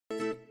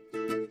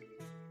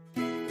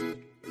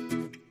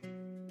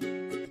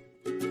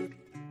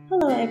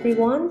Hello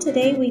everyone,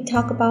 today we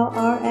talk about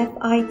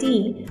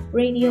RFID,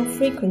 radio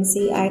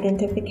frequency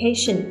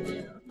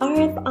identification.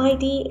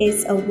 RFID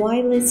is a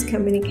wireless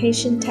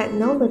communication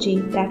technology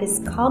that is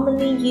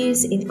commonly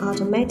used in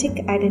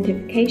automatic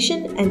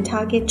identification and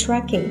target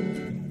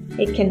tracking.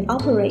 It can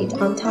operate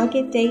on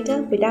target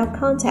data without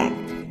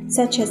contact,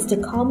 such as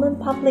the common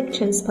public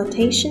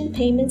transportation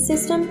payment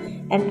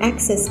system and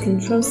access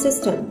control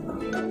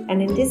system. And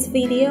in this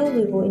video,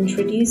 we will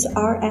introduce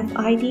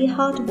RFID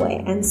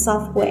hardware and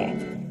software.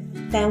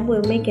 Then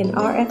we'll make an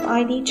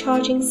RFID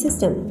charging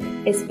system.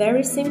 It's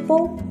very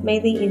simple,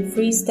 mainly in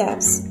 3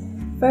 steps.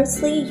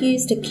 Firstly,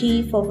 use the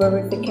key for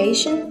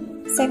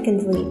verification.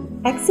 Secondly,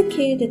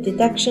 execute the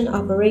deduction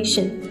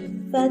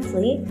operation.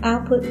 Thirdly,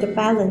 output the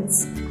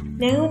balance.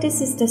 Now this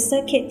is the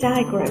circuit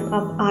diagram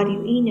of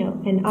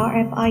Arduino and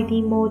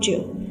RFID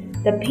module.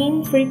 The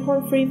pin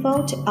 3.3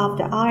 volt of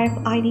the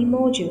RFID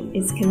module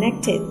is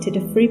connected to the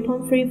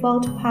 3.3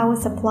 volt power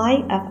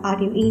supply of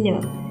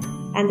Arduino,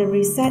 and the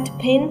reset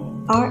pin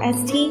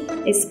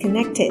RST is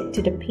connected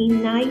to the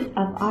pin 9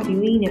 of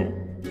Arduino.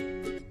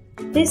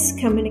 These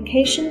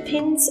communication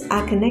pins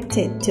are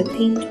connected to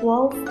pin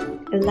 12,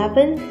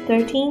 11,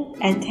 13,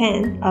 and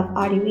 10 of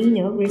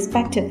Arduino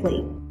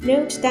respectively.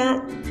 Note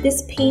that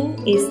this pin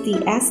is the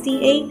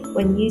SDA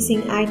when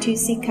using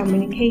I2C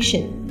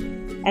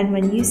communication, and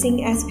when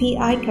using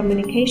SPI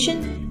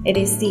communication, it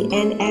is the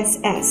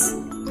NSS.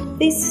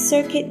 This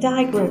circuit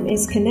diagram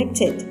is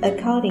connected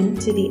according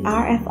to the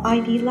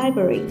RFID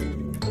library,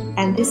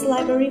 and this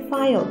library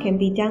file can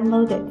be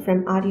downloaded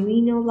from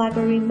Arduino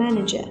Library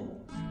Manager.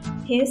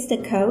 Here's the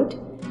code.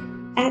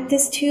 Add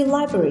these 2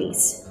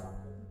 libraries.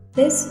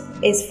 This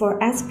is for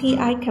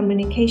SPI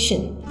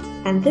communication,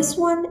 and this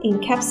one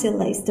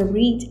encapsulates the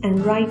read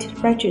and write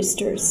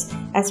registers,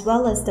 as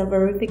well as the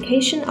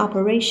verification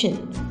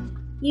operation.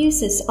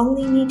 Users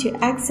only need to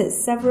access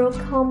several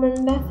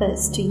common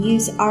methods to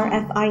use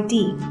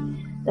RFID.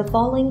 The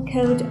following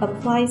code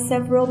applies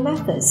several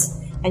methods,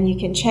 and you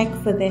can check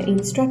for their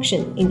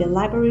instruction in the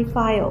library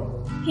file.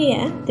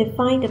 Here,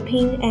 define the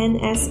pin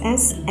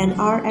NSS and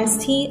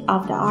RST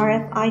of the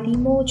RFID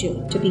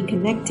module to be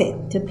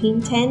connected to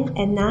pin 10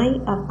 and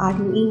 9 of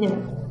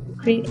Arduino.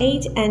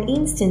 Create an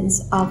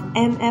instance of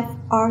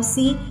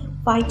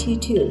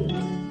MFRC522.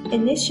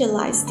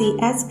 Initialize the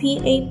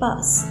SPA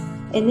bus.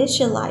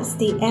 Initialize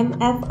the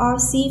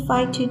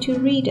MFRC522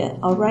 reader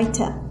or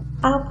writer.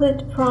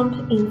 Output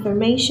prompt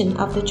information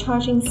of the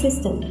charging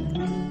system.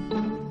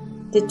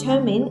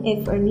 Determine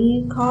if a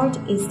new card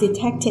is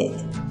detected.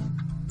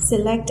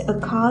 Select a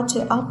card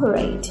to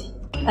operate.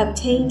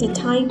 Obtain the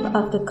type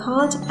of the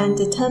card and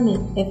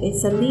determine if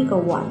it's a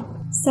legal one.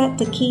 Set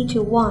the key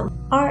to 1.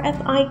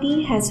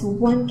 RFID has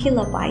 1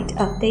 kilobyte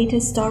of data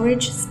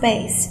storage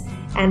space,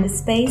 and the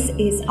space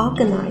is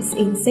organized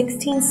in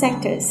 16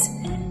 sectors.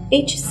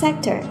 Each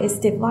sector is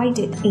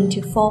divided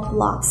into 4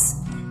 blocks,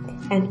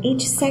 and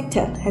each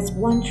sector has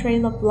 1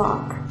 trailer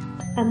block.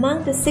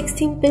 Among the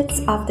 16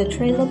 bits of the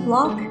trailer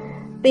block,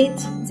 bit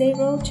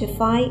 0 to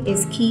 5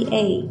 is key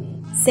A,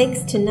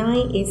 6 to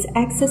 9 is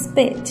access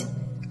bit,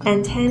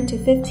 and 10 to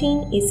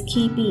 15 is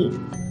key B.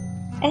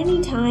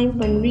 Anytime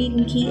when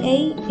reading key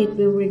A, it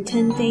will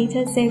return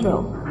data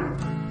 0.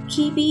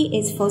 Key B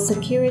is for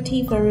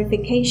security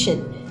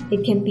verification.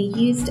 It can be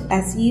used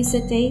as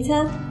user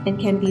data and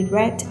can be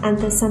read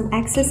under some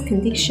access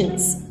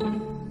conditions.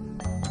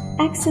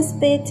 Access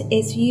bit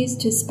is used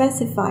to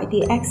specify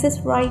the access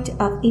right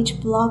of each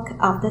block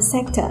of the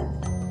sector.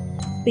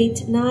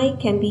 Bit 9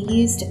 can be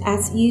used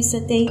as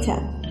user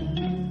data.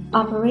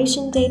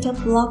 Operation data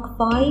block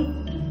 5,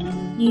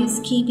 use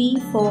key B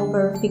for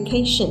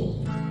verification.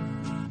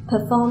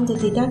 Perform the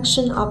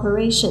deduction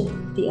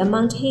operation. The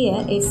amount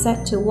here is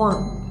set to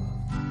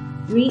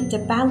 1. Read the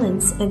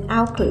balance and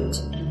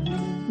output.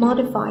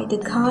 Modify the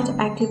card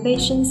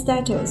activation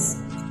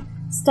status.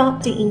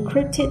 Stop the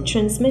encrypted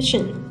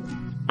transmission.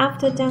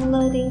 After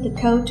downloading the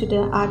code to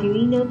the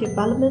Arduino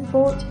development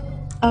board,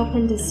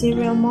 open the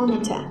serial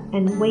monitor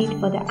and wait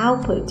for the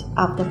output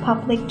of the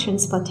public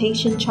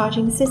transportation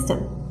charging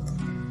system.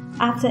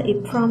 After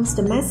it prompts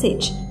the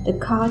message, the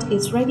card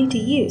is ready to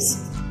use.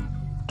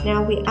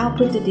 Now we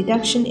output the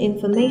deduction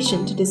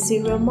information to the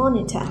serial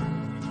monitor.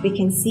 We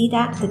can see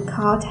that the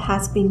card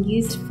has been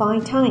used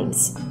 5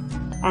 times,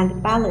 and the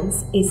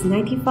balance is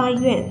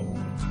 95 yuan.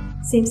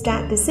 Seems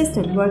that the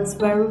system works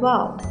very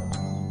well.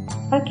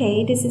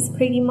 Okay, this is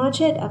pretty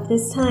much it of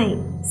this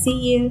time. See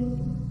you!